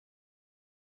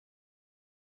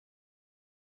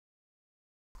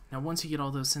Now once you get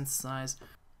all those synthesized,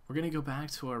 we're going to go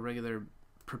back to our regular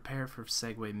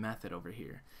prepareForSegue method over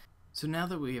here. So now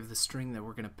that we have the string that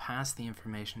we're going to pass the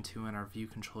information to in our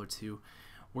viewController2,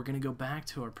 we're going to go back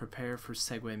to our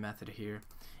prepareForSegue method here,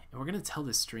 and we're going to tell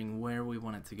this string where we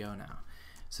want it to go now.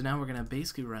 So now we're going to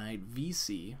basically write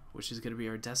VC, which is going to be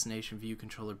our destination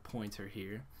viewController pointer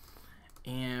here,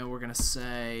 and we're going to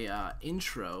say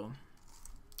intro,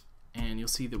 and you'll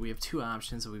see that we have two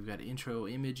options. So we've got intro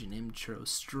image and intro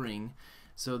string.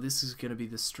 So this is going to be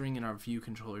the string in our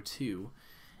viewController2,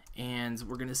 and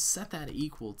we're going to set that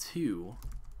equal to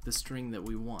the string that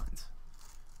we want.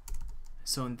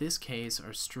 So in this case,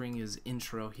 our string is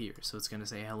intro here, so it's going to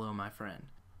say hello my friend.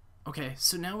 Okay,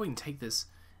 so now we can take this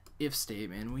if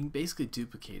statement and we can basically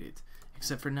duplicate it,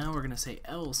 except for now we're going to say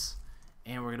else,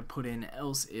 and we're going to put in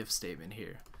else if statement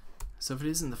here. So if it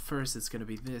isn't the first, it's going to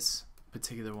be this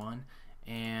particular one,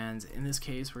 and in this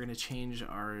case we're going to change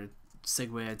our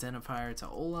segue identifier to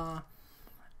hola,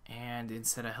 and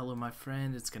instead of hello my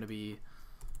friend, it's going to be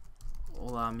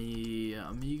hola mi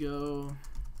amigo,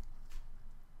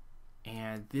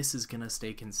 and this is going to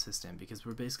stay consistent because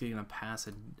we're basically going to pass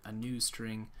a new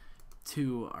string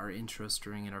to our intro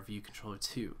string in our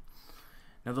viewController2.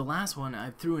 Now the last one, I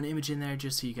threw an image in there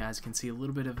just so you guys can see a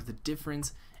little bit of the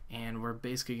difference, and we're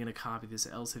basically going to copy this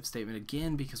else if statement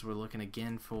again because we're looking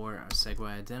again for our segue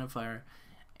identifier,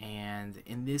 and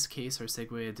in this case our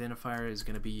segue identifier is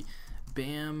going to be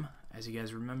bam, as you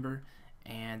guys remember,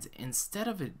 and instead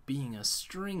of it being a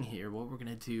string here, what we're going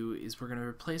to do is we're going to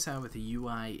replace that with a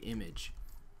UI image.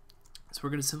 So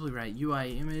we're going to simply write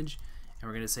UI image, and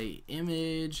we're going to say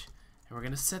image, and we're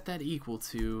going to set that equal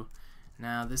to,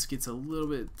 now this gets a little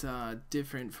bit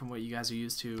different from what you guys are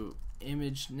used to,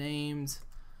 image named,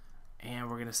 and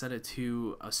we're going to set it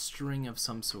to a string of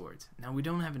some sort. Now we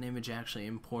don't have an image actually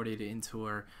imported into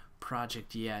our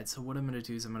project yet, so what I'm going to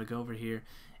do is I'm going to go over here,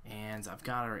 and I've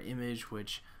got our image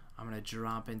which I'm going to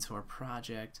drop into our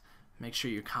project. Make sure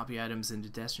your copy items into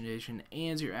destination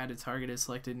and your added target is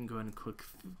selected, and go ahead and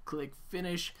click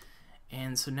finish.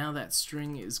 And so now that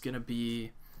string is going to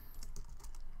be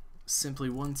simply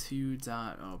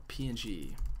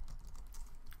 12.png.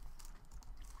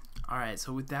 Alright,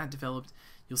 so with that developed,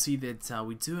 you'll see that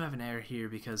we do have an error here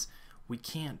because we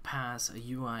can't pass a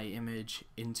UI image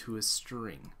into a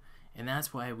string, and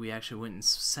that's why we actually went and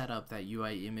set up that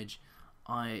UI image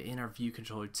in our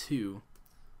viewController2,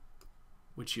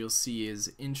 which you'll see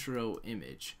is intro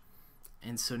image.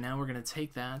 And so now we're going to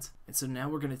take that,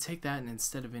 and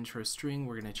instead of intro string,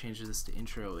 we're going to change this to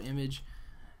intro image,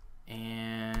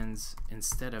 and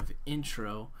instead of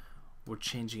intro, we're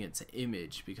changing it to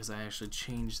image because I actually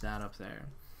changed that up there.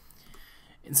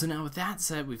 And so now with that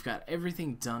said, we've got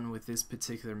everything done with this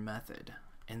particular method.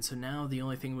 And so now the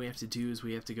only thing we have to do is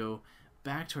we have to go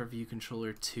back to our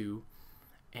viewController2,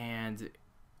 and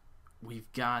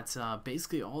we've got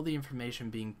basically all the information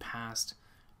being passed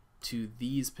to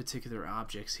these particular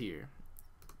objects here.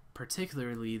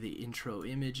 Particularly the intro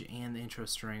image and the intro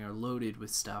string are loaded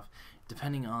with stuff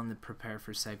depending on the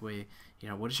prepareForSegue,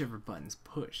 whichever button's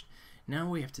pushed. Now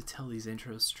we have to tell these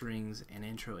intro strings and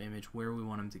intro image where we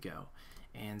want them to go.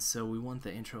 And so we want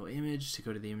the intro image to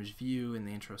go to the image view and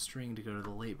the intro string to go to the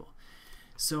label.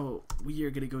 So we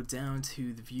are going to go down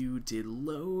to the view did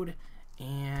load,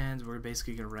 and we're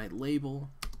basically going to write label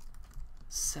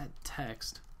set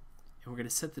text, and we're going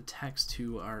to set the text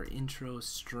to our intro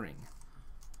string.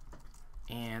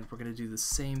 And we're going to do the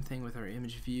same thing with our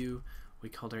image view. We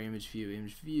called our image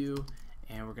view,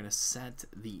 and we're going to set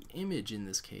the image in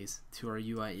this case to our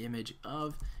UI image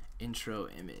of intro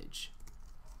image.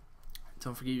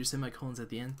 Don't forget your semicolons at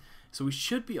the end. So we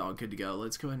should be all good to go.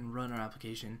 Let's go ahead and run our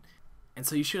application. And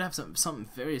so you should have something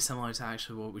very similar to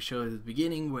actually what we showed at the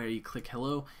beginning, where you click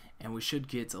hello, and we should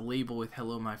get a label with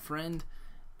hello my friend.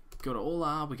 Go to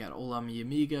hola, we got hola mi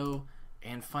amigo,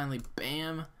 and finally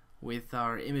bam, with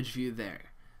our image view there.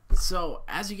 So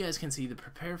as you guys can see, the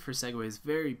prepareForSegue is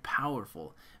very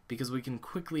powerful because we can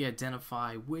quickly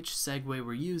identify which segue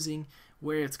we're using,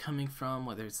 where it's coming from,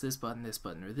 whether it's this button,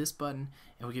 or this button,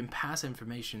 and we can pass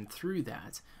information through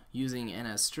that using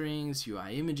NSStrings,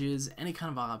 UI images, any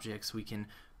kind of objects we can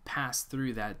pass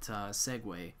through that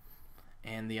segue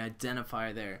and the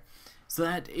identifier there. So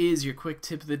that is your quick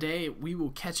tip of the day. We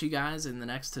will catch you guys in the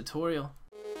next tutorial.